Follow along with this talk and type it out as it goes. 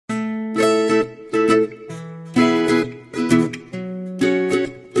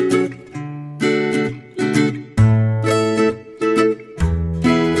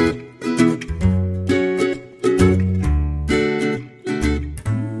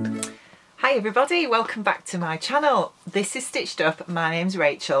Hi everybody, welcome back to my channel. This is Stitched Up. My name's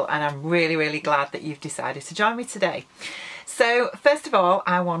Rachel and I'm really glad that you've decided to join me today. So first of all,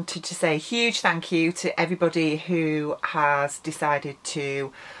 I wanted to say a huge thank you to everybody who has decided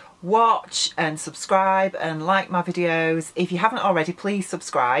to watch and subscribe and like my videos. If you haven't already, please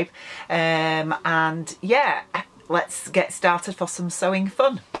subscribe. And yeah, let's get started for some sewing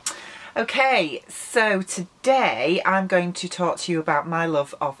fun. Okay, so today I'm going to talk to you about my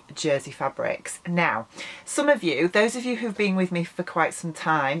love of jersey fabrics. Now, some of you, those of you who've been with me for quite some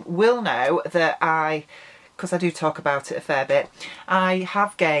time, will know that because I do talk about it a fair bit, I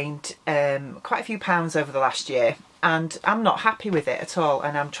have gained quite a few pounds over the last year, and I'm not happy with it at all,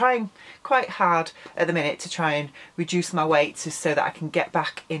 and I'm trying quite hard at the minute to try and reduce my weight so that I can get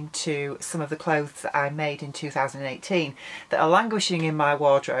back into some of the clothes that I made in 2018 that are languishing in my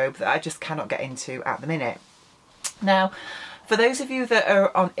wardrobe that I just cannot get into at the minute. Now, for those of you that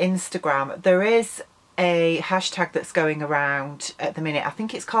are on Instagram, there is a hashtag that's going around at the minute. I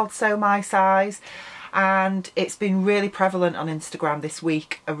think it's called Sew My Size, and it's been really prevalent on Instagram this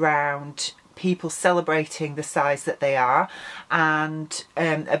week around people celebrating the size that they are, and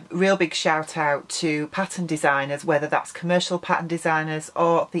a real big shout out to pattern designers, whether that's commercial pattern designers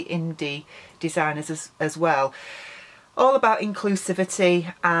or the indie designers as well, all about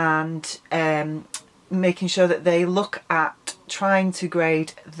inclusivity and making sure that they look at trying to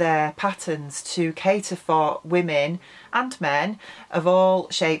grade their patterns to cater for women and men of all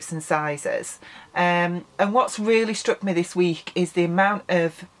shapes and sizes. And what's really struck me this week is the amount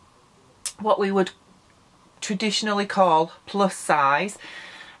of what we would traditionally call plus size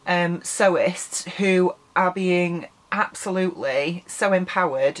sewists who are being absolutely so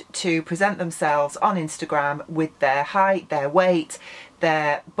empowered to present themselves on Instagram with their height, their weight,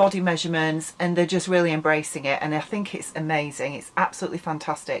 their body measurements, and they're just really embracing it, and I think it's amazing. It's absolutely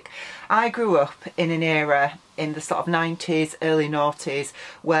fantastic. I grew up in an era in the sort of 90s, early noughties,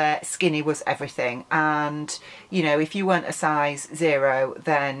 where skinny was everything, and you know, if you weren't a size 0,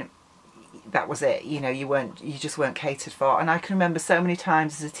 then that was it. You know, you just weren't catered for. And I can remember so many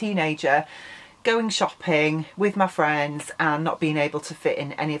times as a teenager going shopping with my friends and not being able to fit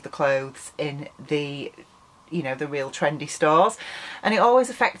in any of the clothes in the, you know, the real trendy stores, and it always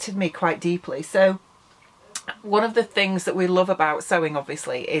affected me quite deeply. So one of the things that we love about sewing,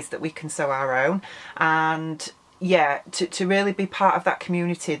 obviously, is that we can sew our own, and yeah, to really be part of that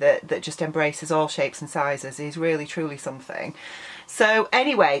community that just embraces all shapes and sizes is really truly something. So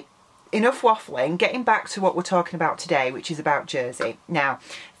anyway, enough waffling, getting back to what we're talking about today, which is about jersey. Now,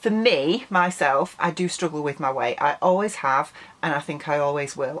 for me, myself, I do struggle with my weight. I always have, and I think I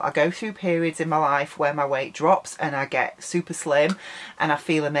always will. I go through periods in my life where my weight drops and I get super slim and I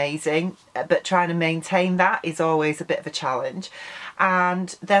feel amazing, but trying to maintain that is always a bit of a challenge.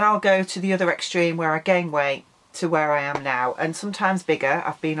 And then I'll go to the other extreme where I gain weight to where I am now, and sometimes bigger.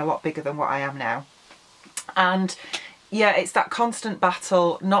 I've been a lot bigger than what I am now. And yeah, it's that constant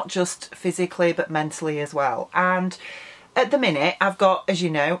battle, not just physically but mentally as well. And at the minute I've got, as you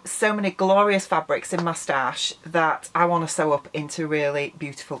know, so many glorious fabrics in my stash that I want to sew up into really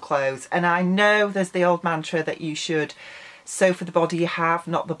beautiful clothes. And I know there's the old mantra that you should sew for the body you have,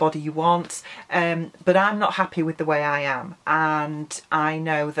 not the body you want, but I'm not happy with the way I am, and I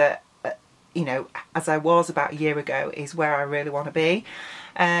know that you know, as I was about a year ago is where I really want to be.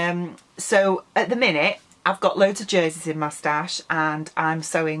 So at the minute I've got loads of jerseys in my stash and I'm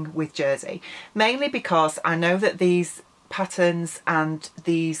sewing with jersey, mainly because I know that these patterns and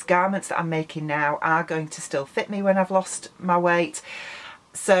these garments that I'm making now are going to still fit me when I've lost my weight.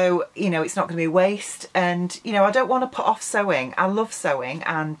 So, you know, it's not going to be a waste, and, you know, I don't want to put off sewing. I love sewing,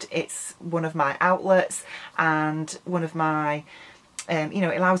 and it's one of my outlets and one of my you know,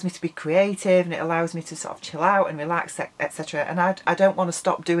 it allows me to be creative and it allows me to sort of chill out and relax, etc. And I don't want to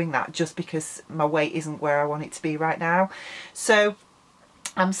stop doing that just because my weight isn't where I want it to be right now. So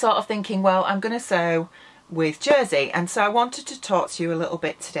I'm sort of thinking, well, I'm going to sew with jersey, and so I wanted to talk to you a little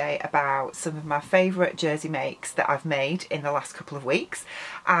bit today about some of my favourite jersey makes that I've made in the last couple of weeks,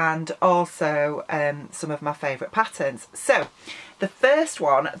 and also some of my favourite patterns. So the first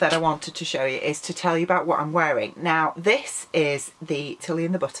one that I wanted to show you is to tell you about what I'm wearing. Now, this is the Tilly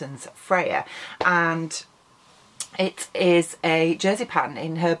and the Buttons Freya, and it is a jersey pattern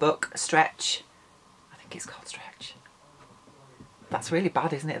in her book Stretch. I think it's called Stretch. That's really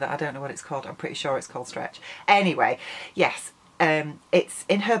bad, isn't it, that I don't know what it's called? I'm pretty sure it's called Stretch. Anyway, yes, it's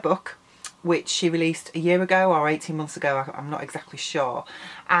in her book, which she released a year ago or 18 months ago, I'm not exactly sure.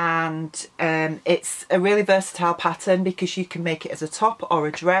 And it's a really versatile pattern because you can make it as a top or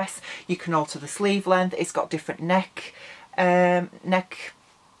a dress. You can alter the sleeve length. It's got different neck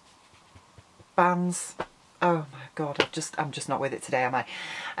neckbands. Oh my god, I'm just not with it today, am I?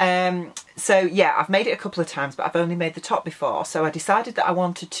 So yeah, I've made it a couple of times, but I've only made the top before. So I decided that I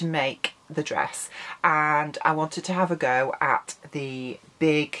wanted to make the dress, and I wanted to have a go at the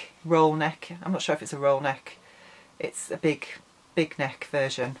big roll neck. I'm not sure if it's a roll neck. It's a big neck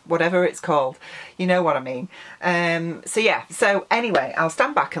version, whatever it's called. You know what I mean. So yeah, so anyway, I'll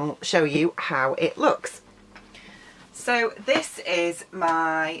stand back and show you how it looks. So this is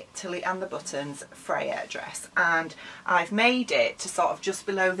my Tilly and the Buttons Freya dress, and I've made it to sort of just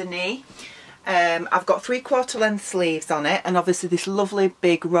below the knee. I've got 3/4 length sleeves on it, and obviously this lovely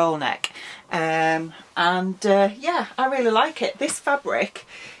big roll neck. Yeah, I really like it. This fabric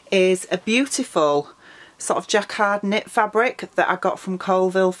is a beautiful sort of jacquard knit fabric that I got from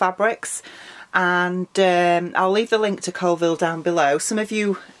Coalville Fabrics, and I'll leave the link to Coalville down below. Some of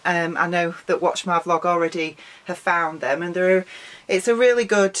you I know that watch my vlog already have found them, and it's a really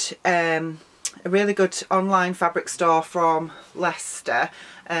good online fabric store from Leicester,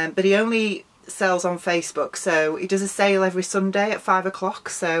 but he only sells on Facebook. So he does a sale every Sunday at 5 o'clock,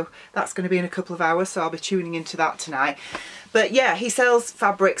 so that's going to be in a couple of hours, so I'll be tuning into that tonight. But yeah, he sells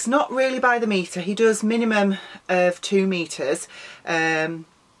fabrics not really by the metre. He does minimum of 2 metres,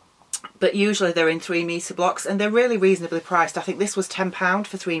 but usually they're in 3 metre blocks, and they're really reasonably priced. I think this was £10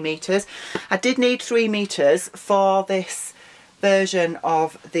 for 3 metres. I did need 3 metres for this version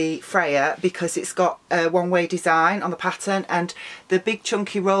of the Freya because it's got a one-way design on the pattern, and the big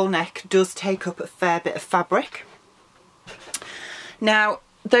chunky roll neck does take up a fair bit of fabric. Now,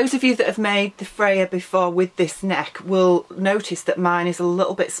 those of you that have made the Freya before with this neck will notice that mine is a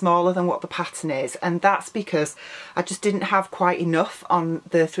little bit smaller than what the pattern is, and that's because I just didn't have quite enough on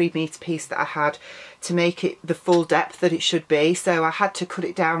the 3 metre piece that I had to make it the full depth that it should be, so I had to cut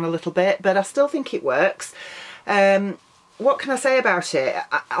it down a little bit, but I still think it works. What can I say about it?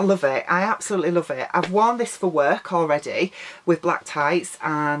 I love it. I absolutely love it. I've worn this for work already with black tights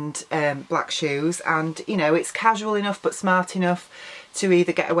and black shoes, and you know, it's casual enough but smart enough to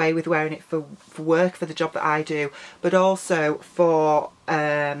either get away with wearing it for work, for the job that I do, but also for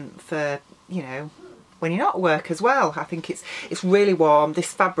you know, when you're not at work as well. I think it's really warm.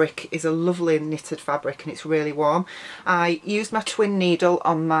 This fabric is a lovely knitted fabric, and it's really warm. I used my twin needle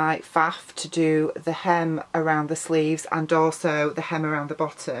on my faff to do the hem around the sleeves and also the hem around the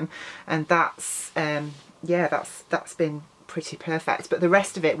bottom, and that's yeah, that's been pretty perfect, but the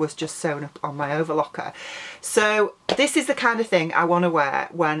rest of it was just sewn up on my overlocker. So this is the kind of thing I want to wear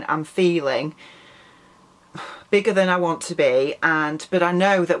when I'm feeling bigger than I want to be, but I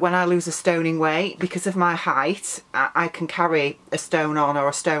know that when I lose a stone in weight, because of my height, I can carry a stone on or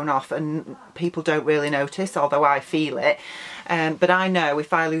a stone off and people don't really notice, although I feel it. But I know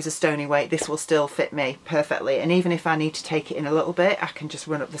if I lose a stone in weight, this will still fit me perfectly, and even if I need to take it in a little bit, I can just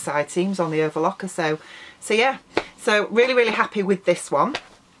run up the side seams on the overlocker. So yeah, so really happy with this one.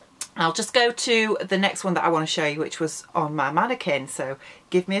 I'll just go to the next one that I want to show you, which was on my mannequin, so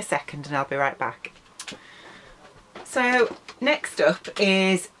give me a second and I'll be right back. So next up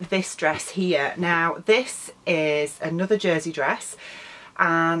is this dress here. Now this is another jersey dress,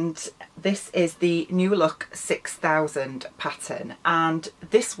 and this is the New Look 6000 pattern, and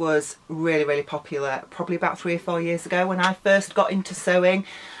this was really popular probably about 3 or 4 years ago when I first got into sewing.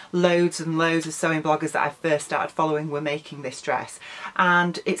 Loads and loads of sewing bloggers that I first started following were making this dress,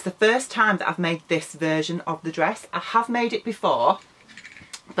 and it's the first time that I've made this version of the dress. I have made it before,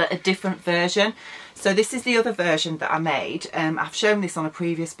 but a different version. So this is the other version that I made. I've shown this on a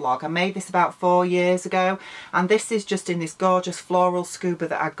previous blog. I made this about 4 years ago, and this is just in this gorgeous floral scuba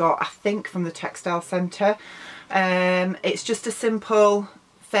that I got, I think, from the Textile Centre. It's just a simple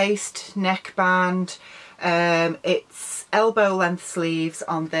faced neckband. It's elbow length sleeves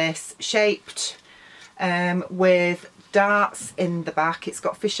on this, shaped with darts in the back. It's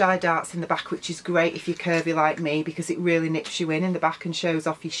got fisheye darts in the back, which is great if you're curvy like me, because it really nips you in the back and shows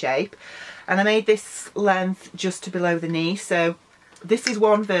off your shape. And I made this length just to below the knee. So this is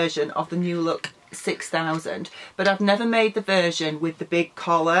one version of the New Look 6000, but I've never made the version with the big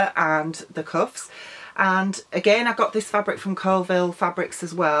collar and the cuffs. And again, I got this fabric from Coalville Fabrics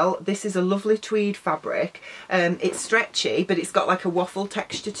as well. This is a lovely tweed fabric. It's stretchy, but it's got like a waffle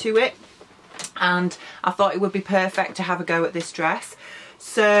texture to it, and I thought it would be perfect to have a go at this dress.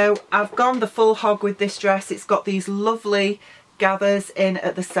 So I've gone the full hog with this dress. It's got these lovely gathers in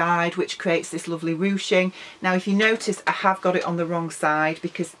at the side, which creates this lovely ruching. Now if you notice, I have got it on the wrong side,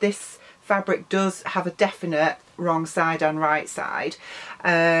 because this fabric does have a definite wrong side and right side,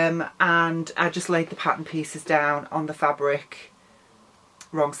 and I just laid the pattern pieces down on the fabric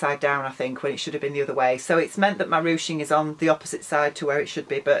wrong side down, I think, when it should have been the other way. So it's meant that my ruching is on the opposite side to where it should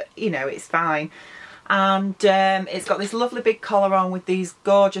be, but you know, it's fine. And it's got this lovely big collar on with these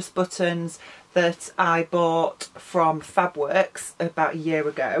gorgeous buttons that I bought from Fabworks about a year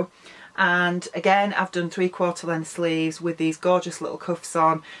ago. And again, I've done 3/4 length sleeves with these gorgeous little cuffs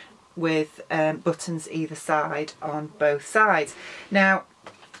on with buttons either side on both sides. Now,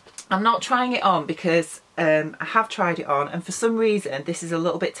 I'm not trying it on because I have tried it on, and for some reason this is a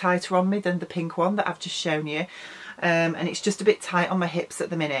little bit tighter on me than the pink one that I've just shown you. And it's just a bit tight on my hips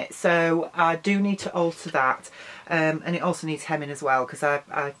at the minute, so I do need to alter that, and it also needs hemming as well because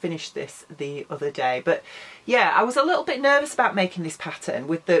I finished this the other day. But yeah, I was a little bit nervous about making this pattern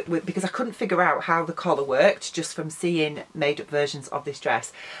because I couldn't figure out how the collar worked just from seeing made up versions of this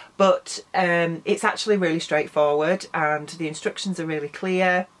dress, but it's actually really straightforward and the instructions are really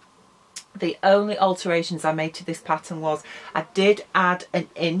clear. The only alterations I made to this pattern was I did add an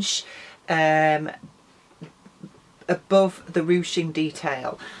inch above the ruching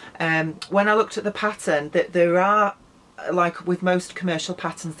detail. When I looked at the pattern, that there are, like with most commercial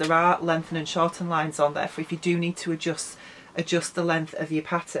patterns, there are lengthen and shorten lines on there for if you do need to adjust the length of your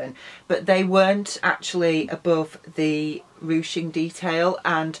pattern, but they weren't actually above the ruching detail.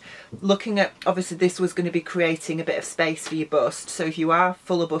 And looking at, obviously this was going to be creating a bit of space for your bust, so if you are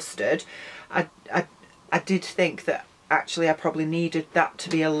fuller busted, I did think that actually I probably needed that to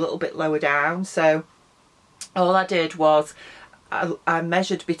be a little bit lower down. So all I did was I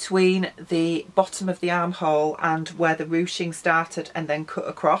measured between the bottom of the armhole and where the ruching started, and then cut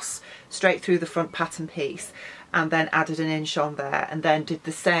across straight through the front pattern piece, and then added an inch on there, and then did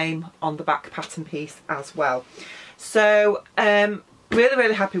the same on the back pattern piece as well. So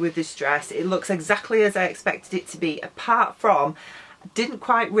really happy with this dress. It looks exactly as I expected it to be, apart from I didn't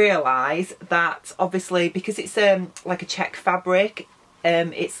quite realise that obviously because it's like a check fabric,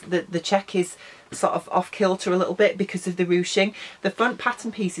 it's the check is sort of off kilter a little bit because of the ruching. The front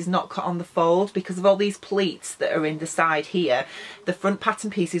pattern piece is not cut on the fold because of all these pleats that are in the side here. The front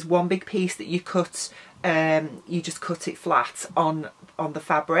pattern piece is one big piece that you cut, you just cut it flat on the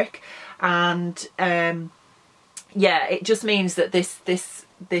fabric, and yeah, it just means that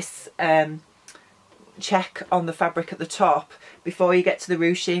this check on the fabric at the top before you get to the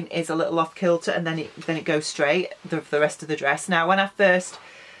ruching is a little off kilter, and then it goes straight the rest of the dress. Now, when I first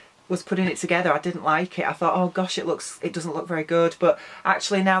was putting it together, I didn't like it. I thought, oh gosh, it doesn't look very good. But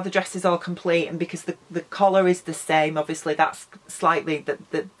actually now the dress is all complete, and because the collar is the same, obviously that's slightly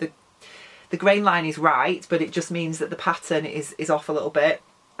the grain line is right, but it just means that the pattern is off a little bit.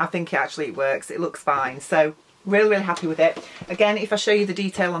 I think it works. It looks fine. So really happy with it. Again, if I show you the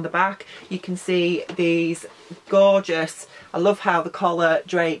detail on the back, you can see these gorgeous, I love how the collar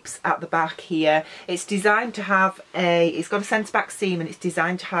drapes at the back here. It's designed to have it's got a centre back seam, and it's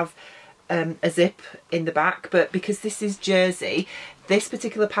designed to have a zip in the back, but because this is jersey, this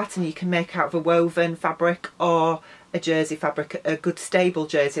particular pattern you can make out of a woven fabric or a jersey fabric, a good stable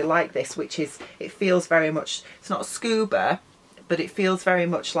jersey like this, which is, it feels very much, it's not a scuba, but it feels very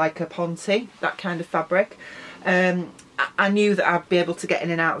much like a ponte, that kind of fabric. I knew that I'd be able to get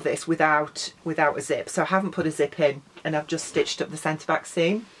in and out of this without a zip, so I haven't put a zip in, and I've just stitched up the centre back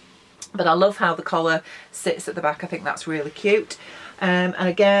seam. But I love how the collar sits at the back. I think that's really cute. And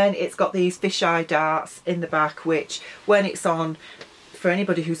again, it's got these fisheye darts in the back, which when it's on, for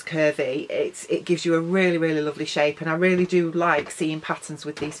anybody who's curvy, it gives you a really lovely shape, and I really do like seeing patterns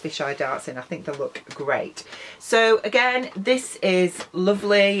with these fisheye darts in. I think they look great. So again, this is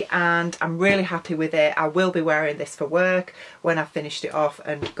lovely and I'm really happy with it. I will be wearing this for work when I've finished it off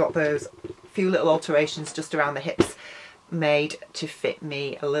and got those few little alterations just around the hips made to fit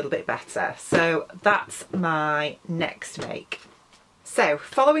me a little bit better. So that's my next make. So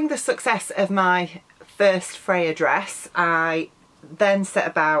following the success of my first Freya dress, I then set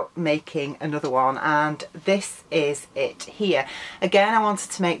about making another one, and this is it here. Again, I wanted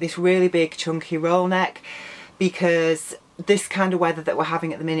to make this really big chunky roll neck because this kind of weather that we're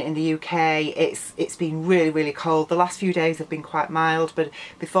having at the minute in the UK, it's been really cold. The last few days have been quite mild, but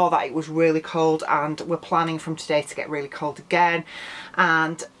before that it was really cold, and we're planning from today to get really cold again,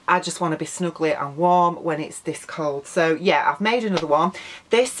 and I just want to be snugly and warm when it's this cold. So yeah, I've made another one.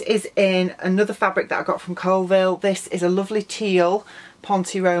 This is in another fabric that I got from Coalville. This is a lovely teal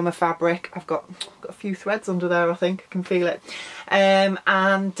Ponte Roma fabric. I've got a few threads under there, I think I can feel it.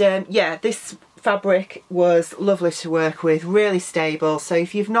 Yeah, this fabric was lovely to work with, really stable. So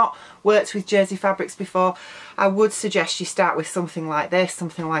if you've not worked with jersey fabrics before, I would suggest you start with something like this,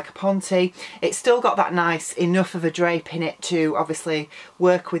 something like a Ponte. It's still got that nice enough of a drape in it to obviously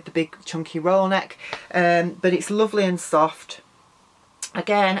work with the big chunky roll neck, but it's lovely and soft.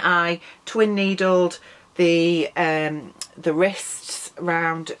 Again, I twin needled the wrists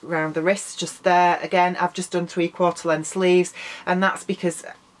round the wrists just there. Again, I've just done 3/4 length sleeves, and that's because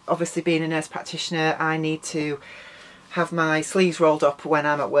obviously being a nurse practitioner I need to have my sleeves rolled up when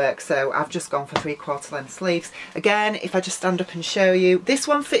I'm at work, so I've just gone for 3/4 length sleeves. Again, if I just stand up and show you, this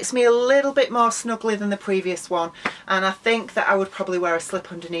one fits me a little bit more snugly than the previous one, and I think that I would probably wear a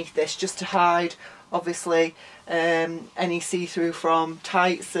slip underneath this just to hide obviously any see-through from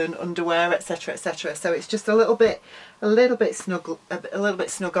tights and underwear, etc, etc. So it's just a little bit snug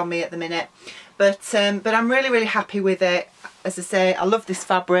on me at the minute, but I'm really happy with it. As I say, I love this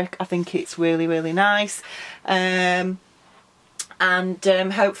fabric. I think it's really nice, and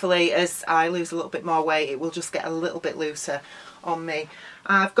hopefully as I lose a little bit more weight it will just get a little bit looser on me.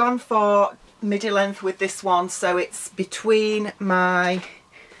 I've gone for midi length with this one, so it's between my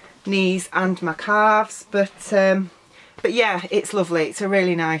knees and my calves, but yeah, it's lovely. It's a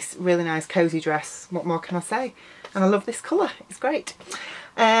really nice cozy dress. What more can I say? And I love this colour, it's great.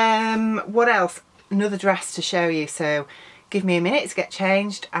 What else? Another dress to show you, so give me a minute to get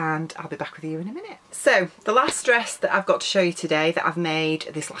changed and I'll be back with you in a minute. So the last dress that I've got to show you today that I've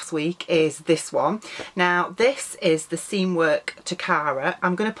made this last week is this one. Now this is the Seamwork Tacara.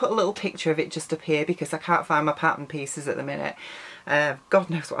 I'm going to put a little picture of it just up here because I can't find my pattern pieces at the minute. God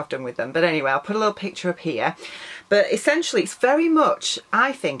knows what I've done with them, but anyway, I'll put a little picture up here. But essentially it's very much,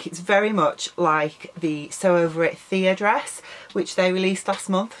 I think it's very much like the Sew Over It Thea dress, which they released last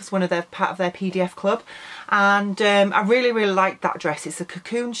month as one of their part of their PDF club, and I really liked that dress. It's a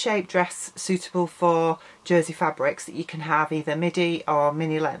cocoon shaped dress suitable for jersey fabrics that you can have either midi or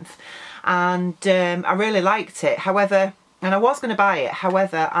mini length, and I really liked it. However, and I was going to buy it,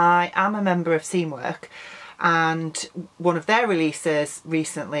 however I am a member of Seamwork, and one of their releases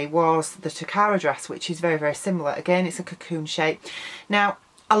recently was the Tacara dress, which is very similar. Again, it's a cocoon shape. Now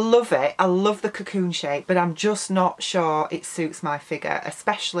I love it, I love the cocoon shape, but I'm just not sure it suits my figure,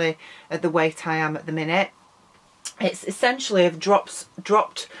 especially at the weight I am at the minute. It's essentially a dropped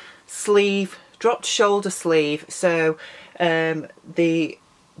shoulder sleeve, so the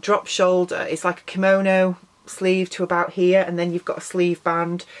drop shoulder is like a kimono sleeve to about here, and then you've got a sleeve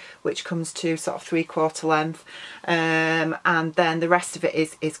band which comes to sort of 3/4 length, and then the rest of it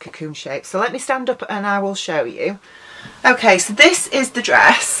is cocoon shaped. So let me stand up and I will show you. Okay, so this is the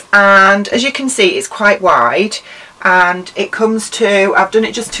dress, and as you can see it's quite wide, and it comes to, I've done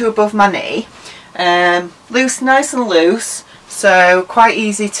it just to above my knee, loose, nice and loose, so quite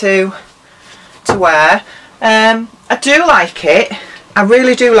easy to wear. I do like it, I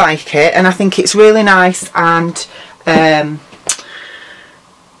really do like it, and I think it's really nice and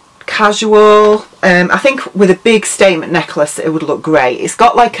casual. I think with a big statement necklace it would look great. It's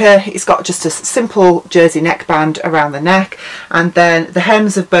got just a simple jersey neckband around the neck, and then the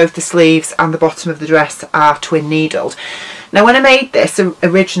hems of both the sleeves and the bottom of the dress are twin needled. Now when I made this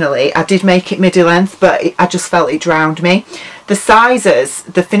originally I did make it midi length, but I just felt it drowned me. The sizes,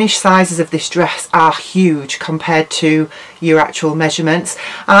 the finished sizes of this dress are huge compared to your actual measurements.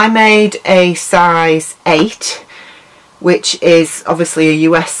 I made a size 8, which is obviously a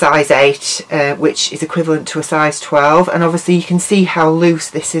US size 8, which is equivalent to a size 12, and obviously you can see how loose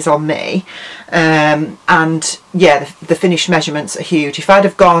this is on me, and yeah, the finished measurements are huge. If I'd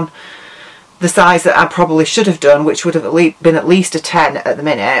have gone the size that I probably should have done, which would have been at least a 10 at the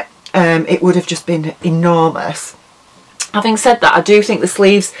minute, it would have just been enormous. Having said that, I do think the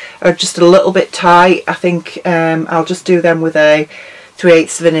sleeves are just a little bit tight. I think I'll just do them with a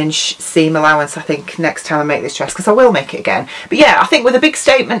 3/8 of an inch seam allowance, I think, next time I make this dress, because I will make it again. But yeah, I think with a big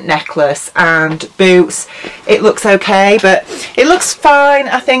statement necklace and boots it looks okay, but it looks fine,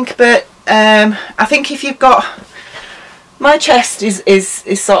 I think. But I think if you've got, my chest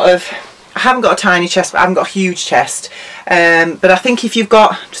is sort of, I haven't got a tiny chest, but I haven't got a huge chest, but I think if you've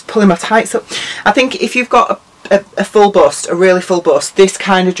got, just pulling my tights up, I think if you've got a full bust, a really full bust, this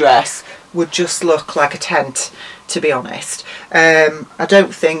kind of dress would just look like a tent, to be honest. I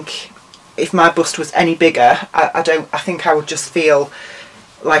don't think if my bust was any bigger, I think I would just feel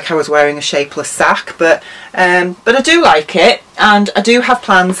like I was wearing a shapeless sack, but I do like it, and I do have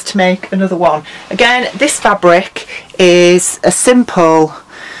plans to make another one. Again, this fabric is a simple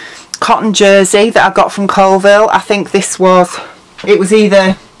cotton jersey that I got from Coalville. I think this was, it was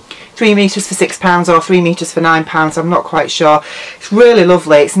either 3 meters for £6 or 3 meters for £9, I'm not quite sure. It's really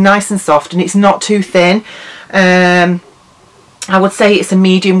lovely, it's nice and soft, and it's not too thin. I would say it's a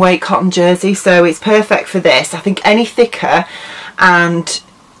medium weight cotton jersey, so it's perfect for this. I think any thicker and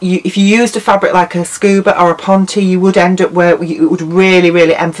if you used a fabric like a scuba or a ponte, you would end up where it would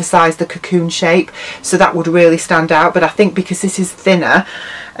really emphasize the cocoon shape, so that would really stand out. But I think because this is thinner,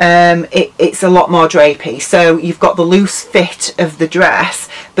 it's a lot more drapey, so you've got the loose fit of the dress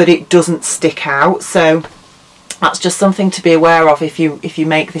but it doesn't stick out. So that's just something to be aware of if you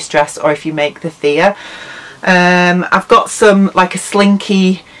make this dress, or if you make the Thea. I've got some like a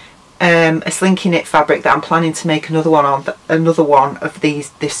slinky knit fabric that I'm planning to make another one of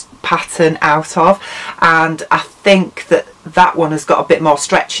this pattern out of, and I think that one has got a bit more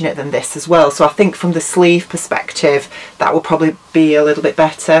stretch in it than this as well, so I think from the sleeve perspective that will probably be a little bit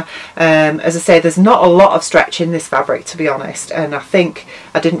better. As I say, there's not a lot of stretch in this fabric, to be honest, and I think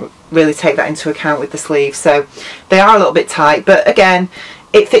I didn't really take that into account with the sleeves, so they are a little bit tight, but again,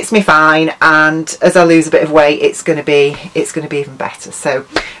 it fits me fine, and as I lose a bit of weight it's going to be even better. So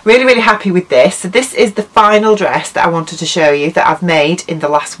really happy with this. So this is the final dress that I wanted to show you that I've made in the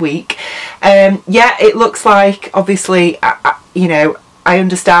last week. Yeah, it looks like, obviously, you know, I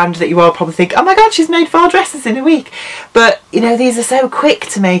understand that you all probably think, oh my god, she's made 4 dresses in a week, but you know, these are so quick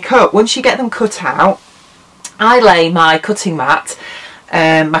to make up. Once you get them cut out, I lay my cutting mat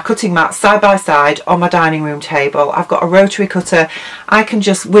side by side on my dining room table. I've got a rotary cutter. I can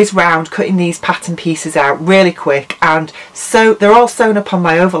just whiz round cutting these pattern pieces out really quick, and so they're all sewn up on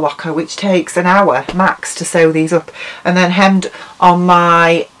my overlocker, which takes an hour max to sew these up, and then hemmed on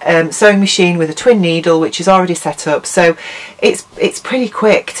my sewing machine with a twin needle, which is already set up. So it's pretty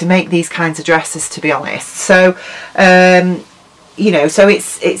quick to make these kinds of dresses, to be honest. So you know, so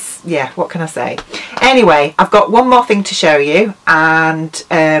it's yeah, what can I say? Anyway, I've got one more thing to show you, and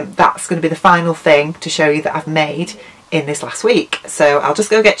that's going to be the final thing to show you that I've made in this last week. So I'll just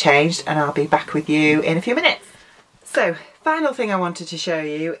go get changed and I'll be back with you in a few minutes. So final thing I wanted to show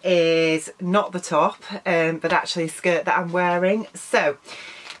you is not the top, but actually a skirt that I'm wearing. So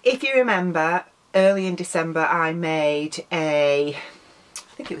if you remember, early in December I made I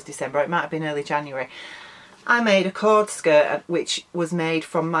think it was December, it might have been early January, I made a cord skirt which was made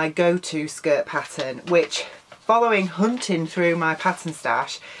from my go-to skirt pattern, which, following hunting through my pattern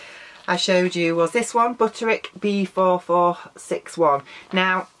stash, I showed you was this one, Butterick B4461.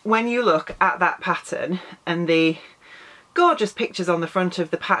 Now, when you look at that pattern and the gorgeous pictures on the front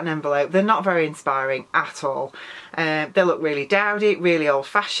of the pattern envelope, they're not very inspiring at all. They look really dowdy, really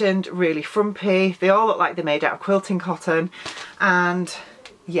old-fashioned, really frumpy. They all look like they're made out of quilting cotton, and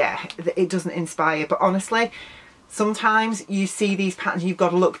yeah, it doesn't inspire. But honestly, sometimes you see these patterns, you've got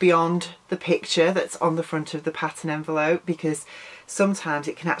to look beyond the picture that's on the front of the pattern envelope, because sometimes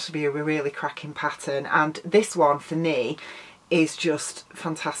it can actually be a really cracking pattern, and this one for me is just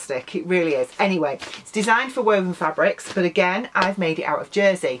fantastic. It really is. Anyway, it's designed for woven fabrics, but again, I've made it out of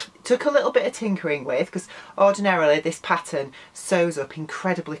jersey. It took a little bit of tinkering with, because ordinarily this pattern sews up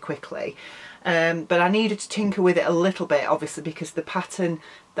incredibly quickly. But I needed to tinker with it a little bit, obviously, because the pattern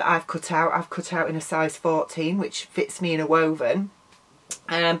that I've cut out in a size 14, which fits me in a woven.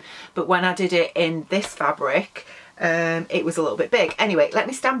 But when I did it in this fabric, it was a little bit big. Anyway, let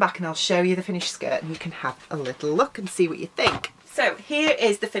me stand back and I'll show you the finished skirt, and you can have a little look and see what you think. So here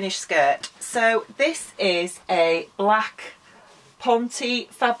is the finished skirt. So this is a black ponte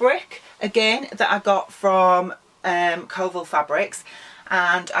fabric, again, that I got from Coalville Fabrics.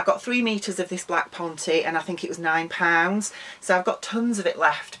 And I got 3 meters of this black ponte, and I think it was £9. So I've got tons of it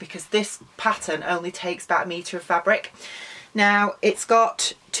left, because this pattern only takes about 1 meter of fabric. Now, it's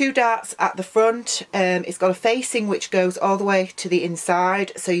got 2 darts at the front. It's got a facing which goes all the way to the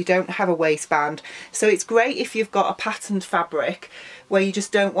inside, so you don't have a waistband. So it's great if you've got a patterned fabric where you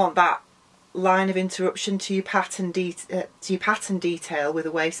just don't want that line of interruption to your pattern detail with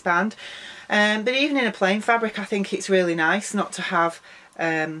a waistband. But even in a plain fabric, I think it's really nice not to have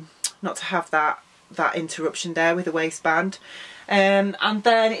that interruption there with a waistband. And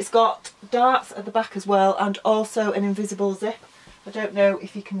then it's got darts at the back as well, and also an invisible zip. I don't know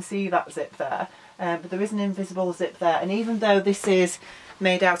if you can see that zip there, but there is an invisible zip there. And even though this is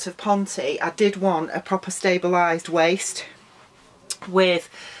made out of ponte, I did want a proper stabilised waist with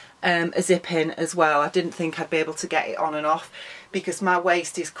a zip in as well. I didn't think I'd be able to get it on and off, because my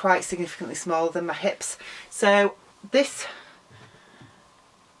waist is quite significantly smaller than my hips. So this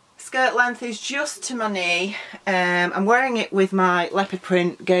skirt length is just to my knee. I'm wearing it with my leopard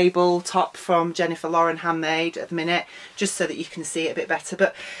print gable top from Jennifer Lauren Handmade at the minute, just so that you can see it a bit better.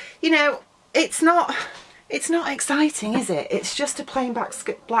 But you know, it's not exciting, is it? It's just a plain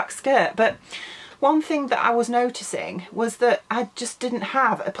black skirt. But one thing that I was noticing was that I just didn't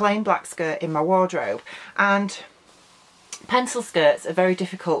have a plain black skirt in my wardrobe, and Pencil skirts are very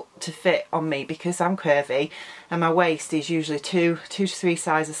difficult to fit on me because I'm curvy and my waist is usually two to three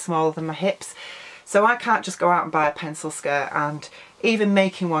sizes smaller than my hips. So I can't just go out and buy a pencil skirt, and even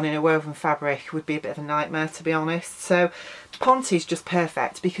making one in a woven fabric would be a bit of a nightmare, to be honest. So Ponte is just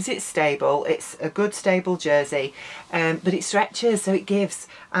perfect because it's stable, it's a good stable jersey, but it stretches, so it gives.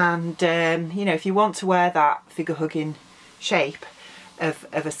 And you know, if you want to wear that figure hugging shape of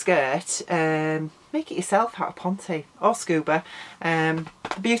a skirt, make it yourself out of Ponte or Scuba. The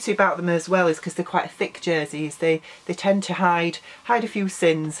beauty about them as well is because they're quite thick jerseys, they tend to hide a few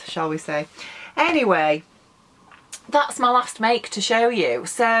sins, shall we say. Anyway, that's my last make to show you.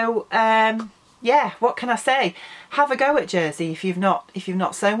 So yeah, what can I say? Have a go at jersey if you've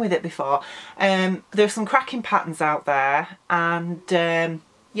not sewn with it before. There's some cracking patterns out there, and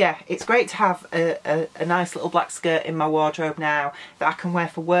yeah, it's great to have a nice little black skirt in my wardrobe now that I can wear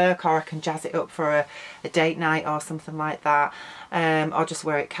for work, or I can jazz it up for a date night or something like that, or just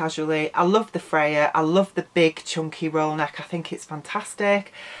wear it casually. I love the Freya, I love the big chunky roll neck, I think it's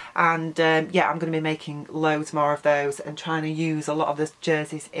fantastic. And yeah, I'm going to be making loads more of those and trying to use a lot of the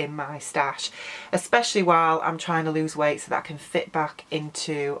jerseys in my stash, especially while I'm trying to lose weight so that I can fit back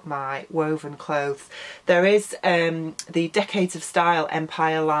into my woven clothes. There is the Decades of Style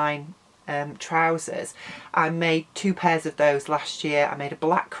Empire line trousers. I made 2 pairs of those last year. I made a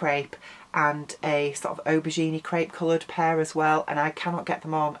black crepe and a sort of aubergine crepe coloured pair as well, and I cannot get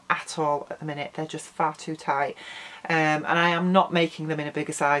them on at all at the minute. They're just far too tight. And I am not making them in a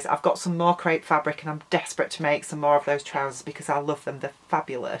bigger size. I've got some more crepe fabric and I'm desperate to make some more of those trousers because I love them, they're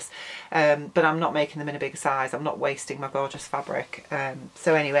fabulous. But I'm not making them in a bigger size, I'm not wasting my gorgeous fabric.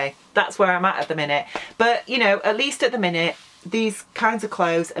 So anyway, that's where I'm at the minute. But you know, at least at the minute, these kinds of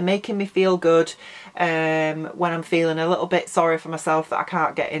clothes are making me feel good when I'm feeling a little bit sorry for myself that I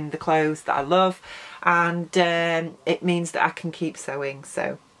can't get in the clothes that I love, and it means that I can keep sewing.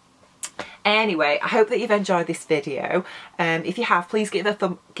 So anyway, I hope that you've enjoyed this video. If you have, please give it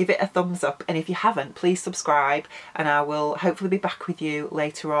a thumbs up, and if you haven't, please subscribe, and I will hopefully be back with you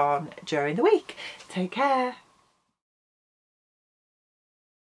later on during the week. Take care.